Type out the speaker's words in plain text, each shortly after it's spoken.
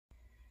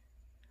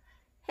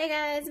Hey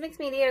guys, Mixed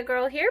Media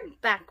Girl here,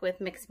 back with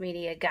Mixed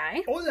Media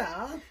Guy.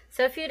 Hola!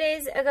 So a few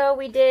days ago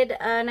we did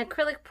an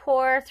acrylic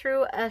pour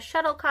through a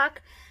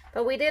shuttlecock,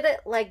 but we did it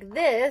like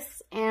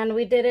this, and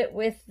we did it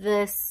with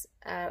this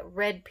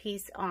red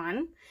piece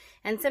on.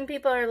 And some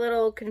people are a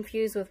little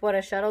confused with what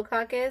a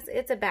shuttlecock is.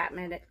 It's a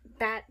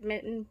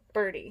badminton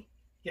birdie.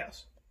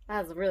 Yes.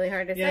 That was really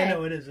hard to say. Yeah, I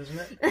know it is, isn't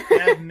it?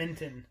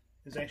 Badminton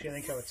is actually, I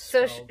think, how it's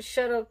so spelled.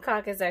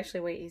 Shuttlecock is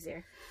actually way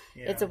easier.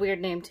 Yeah. It's a weird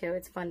name too.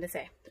 It's fun to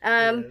say.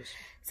 It is.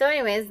 So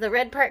anyways, the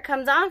red part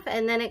comes off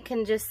and then it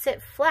can just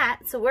sit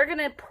flat. So we're going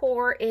to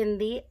pour in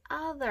the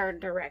other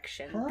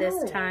direction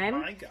this time. Oh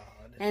my God.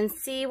 And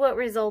see what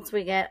results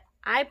we get.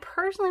 I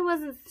personally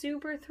wasn't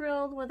super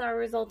thrilled with our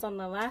results on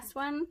the last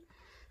one.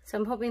 So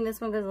I'm hoping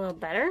this one goes a little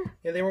better.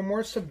 Yeah, they were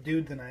more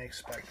subdued than I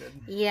expected.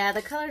 Yeah,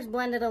 the colors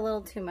blended a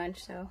little too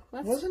much. So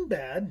let's Wasn't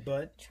bad,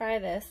 but... try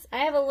this. I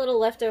have a little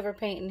leftover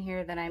paint in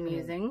here that I'm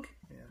using. Yeah.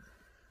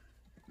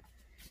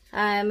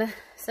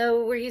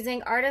 So we're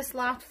using Artist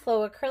Loft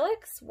Flow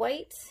Acrylics,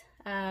 white.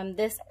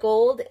 This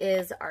gold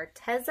is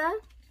Arteza.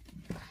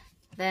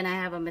 Then I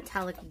have a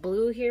metallic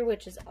blue here,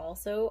 which is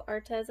also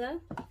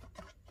Arteza.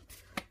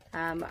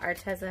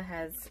 Arteza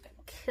has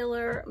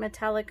killer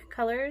metallic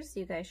colors.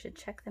 You guys should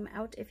check them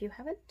out if you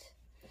haven't.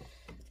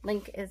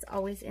 Link is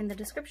always in the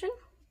description.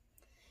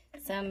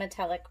 Some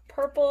metallic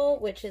purple,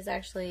 which is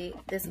actually,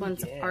 this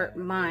one's Art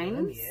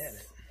Minds.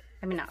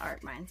 I mean, not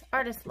Art Minds,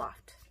 Artist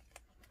Loft.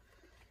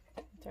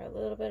 Throw a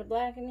little bit of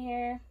black in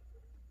here.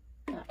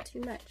 Not too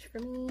much for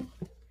me.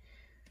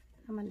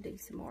 I'm going to do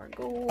some more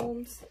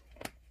golds.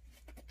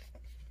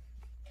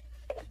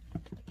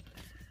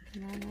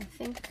 And then I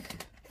think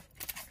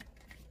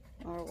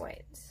more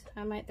whites.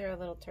 I might throw a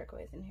little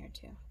turquoise in here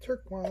too.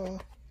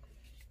 Turquoise.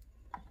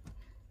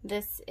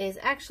 This is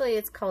actually,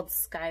 it's called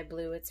Sky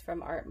Blue. It's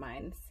from Art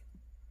Minds.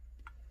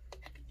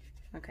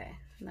 Okay,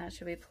 and that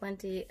should be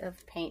plenty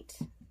of paint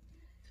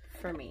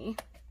for me.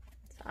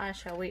 So I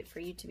shall wait for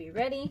you to be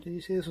ready. Did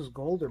you say this was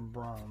gold or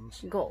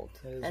bronze? Gold.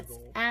 That's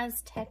gold.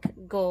 Aztec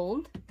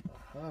Gold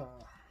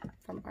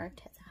from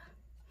Arteza.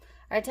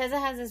 Arteza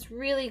has this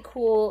really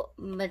cool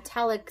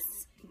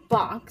metallics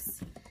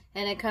box,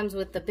 and it comes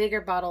with the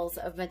bigger bottles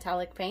of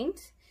metallic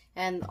paint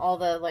and all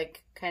the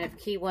like kind of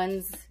key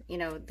ones, you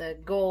know, the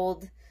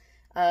gold,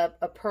 a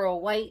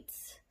pearl white,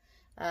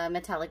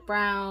 metallic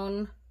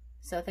brown,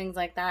 so things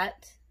like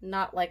that.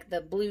 Not like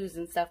the blues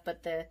and stuff,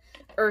 but the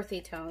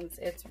earthy tones.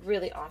 It's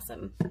really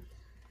awesome.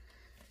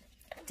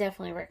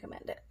 Definitely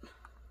recommend it.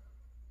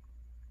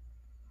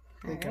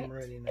 I think I'm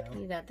ready now.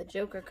 You got the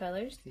Joker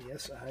colors.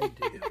 Yes, I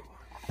do.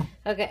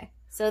 Okay,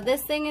 so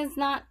this thing is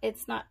not,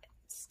 it's not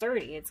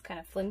sturdy. It's kind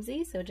of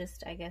flimsy, so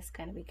just, I guess,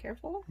 kind of be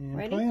careful. Yeah, I'm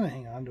Ready? probably going to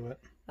hang on to it.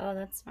 Oh,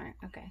 that's smart.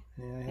 Okay.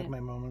 Yeah, I have my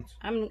moments.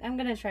 I'm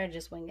going to try to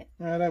just wing it.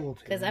 All right, I will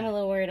too. Because I'm a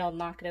little worried I'll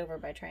knock it over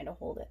by trying to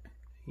hold it.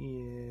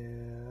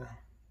 Yeah.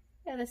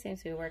 Yeah, this seems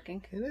to be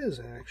working. It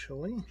is,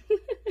 actually.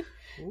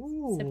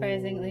 Ooh.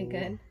 Surprisingly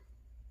good.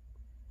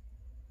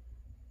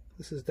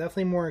 This is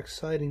definitely more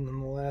exciting than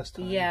the last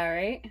time. Yeah,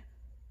 right?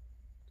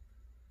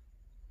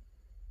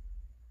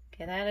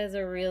 Okay, that is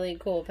a really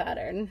cool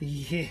pattern.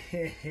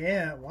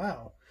 Yeah,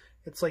 wow.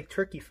 It's like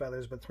turkey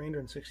feathers, but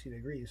 360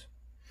 degrees.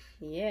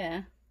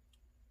 Yeah.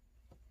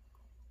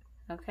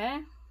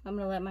 Okay, I'm going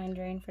to let mine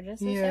drain for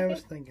just a second. Yeah, I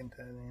was thinking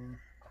that, yeah.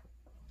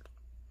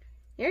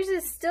 Yours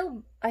is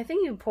still, I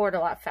think you poured a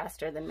lot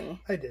faster than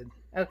me. I did.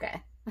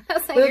 Okay. I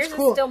was like, yours is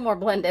still more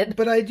blended.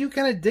 But I do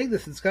kind of dig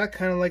this. It's got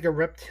kind of like a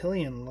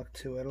reptilian look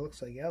to it. It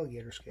looks like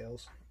alligator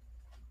scales.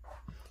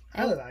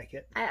 I like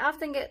it. I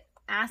often get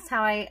asked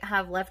how I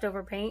have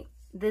leftover paint.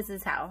 This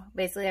is how.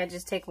 Basically, I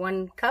just take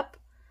one cup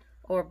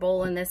or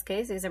bowl in this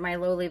case. These are my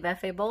lowly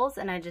Veffe bowls,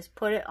 and I just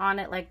put it on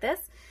it like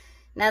this.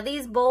 Now,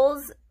 these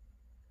bowls,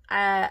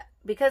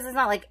 because it's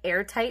not like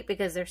airtight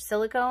because they're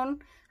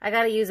silicone, I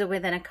got to use it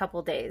within a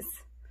couple days.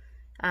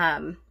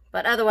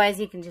 But otherwise,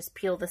 you can just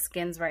peel the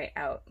skins right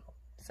out.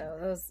 So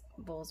those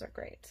bowls are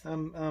great.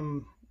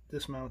 I'm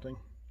dismounting.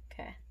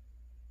 Okay.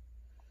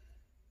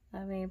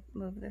 Let me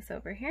move this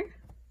over here.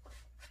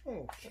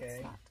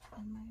 Okay.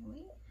 On my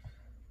way.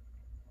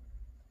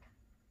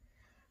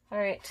 All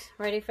right,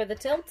 ready for the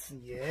tilt?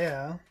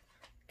 Yeah.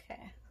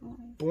 Okay.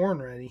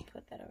 Born ready.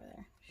 Put that over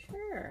there.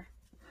 Sure.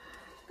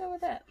 Let's go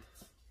with that.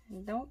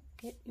 And don't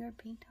get your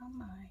paint on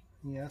mine.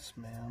 Yes,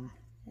 ma'am.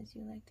 As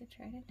you like to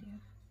try to do.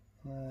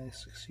 I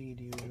succeed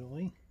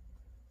usually.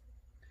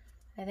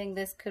 I think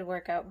this could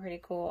work out pretty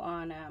cool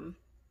on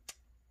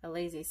a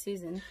Lazy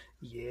Susan.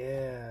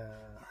 Yeah.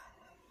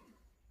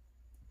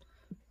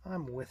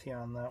 I'm with you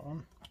on that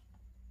one.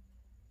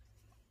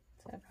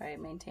 So I'd probably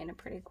maintain a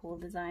pretty cool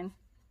design.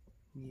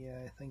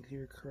 Yeah, I think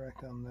you're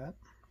correct on that.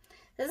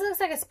 This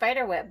looks like a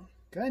spider web.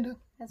 Kinda.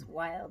 That's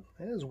wild.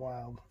 It is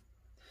wild.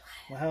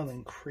 Wild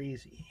and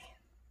crazy.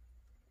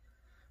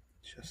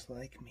 Just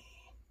like me.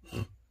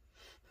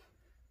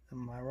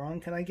 Am I wrong?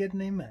 Can I get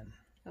an amen?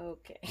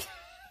 Okay.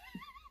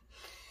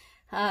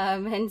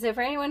 And so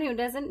for anyone who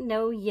doesn't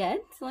know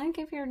yet, like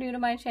if you're new to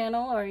my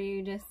channel or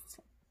you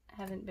just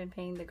haven't been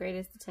paying the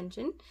greatest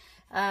attention,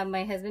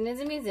 my husband is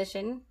a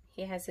musician.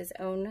 He has his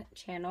own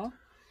channel.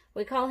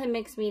 We call him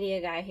Mixed Media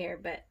Guy here,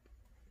 but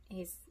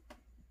he's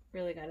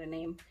really got a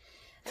name.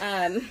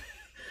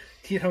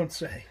 You don't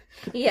say.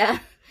 Yeah.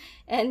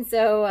 And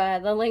so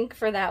the link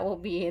for that will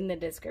be in the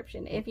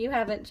description. If you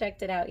haven't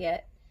checked it out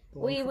yet,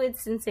 we would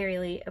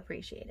sincerely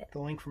appreciate it. The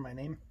link for my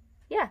name?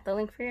 Yeah, the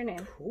link for your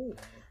name. Cool.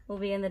 Will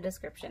be in the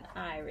description.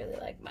 I really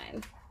like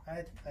mine.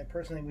 I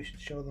personally think we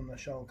should show them the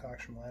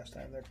shuttlecocks from last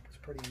time. It's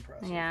pretty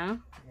impressive. Yeah?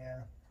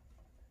 Yeah.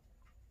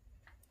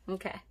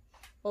 Okay.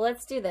 Well,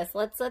 let's do this.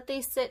 Let's let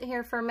these sit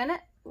here for a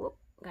minute. Whoop,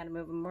 gotta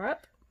move them more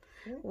up.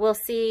 We'll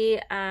see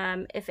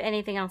if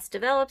anything else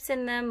develops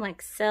in them,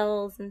 like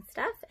cells and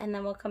stuff, and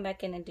then we'll come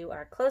back in and do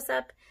our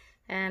close-up,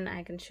 and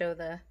I can show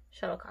the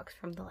shuttlecocks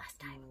from the last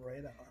time.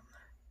 Right on.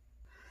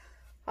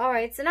 All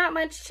right, so not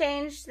much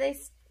changed. They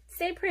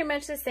stay pretty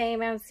much the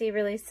same. I don't see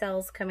really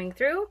cells coming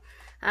through.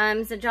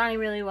 So Johnny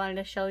really wanted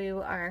to show you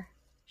our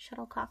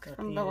shuttlecocks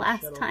from the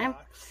last time.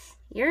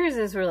 Yours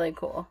is really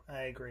cool.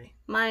 I agree.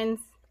 Mine's,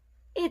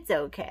 it's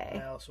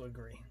okay. I also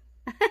agree.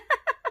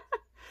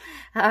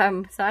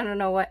 So I don't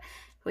know what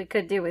we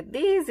could do with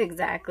these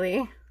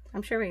exactly.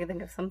 I'm sure we could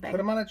think of something. Put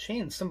them on a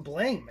chain. Some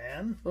bling,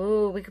 man.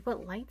 Ooh, we could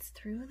put lights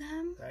through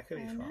them. That could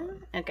be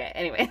fun. Okay,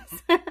 anyways.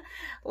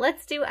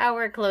 Let's do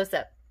our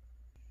close-up.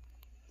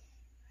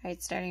 All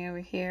right, starting over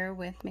here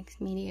with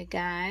Mixed Media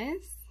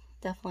Guys.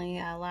 Definitely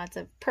lots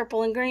of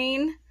purple and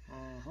green.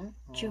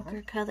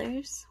 Joker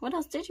colors. What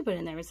else did you put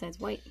in there besides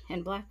white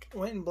and black?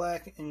 White and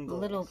black and gold.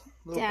 A little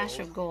dash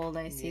of gold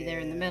I see there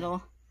in the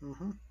middle.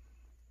 All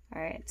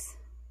right.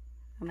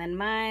 And then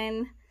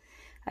mine,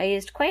 I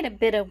used quite a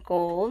bit of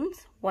gold,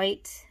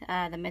 white,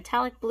 the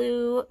metallic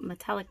blue,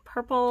 metallic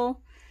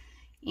purple,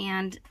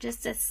 and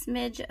just a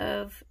smidge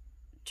of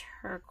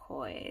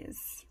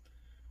turquoise.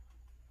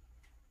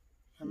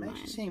 I'm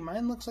actually seeing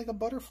mine looks like a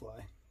butterfly.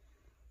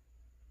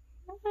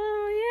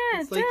 Oh,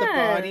 yeah, it's like the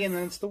body and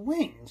then it's the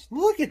wings.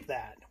 Look at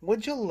that.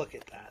 Would you look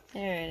at that?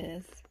 There it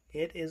is.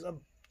 It is a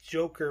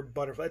Joker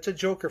butterfly. It's a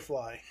Joker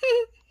fly.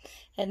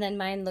 And then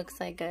mine looks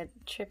like a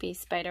trippy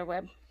spider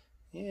web.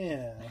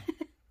 Yeah.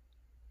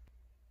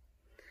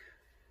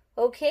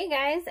 Okay,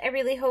 guys, I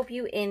really hope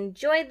you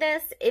enjoyed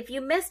this. If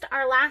you missed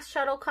our last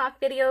shuttlecock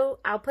video,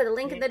 I'll put a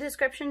link in the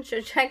description,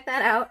 so check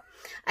that out.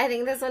 I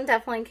think this one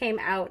definitely came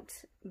out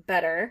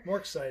better. More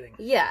exciting.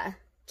 Yeah.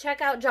 Check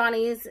out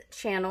Johnny's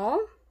channel.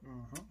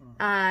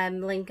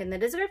 Link in the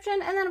description.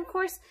 And then, of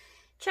course,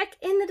 check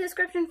in the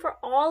description for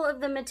all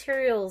of the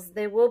materials.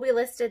 They will be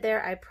listed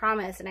there, I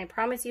promise. And I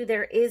promise you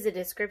there is a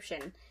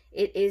description.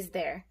 It is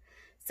there.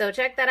 So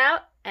check that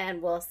out,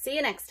 and we'll see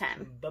you next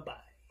time.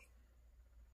 Bye-bye.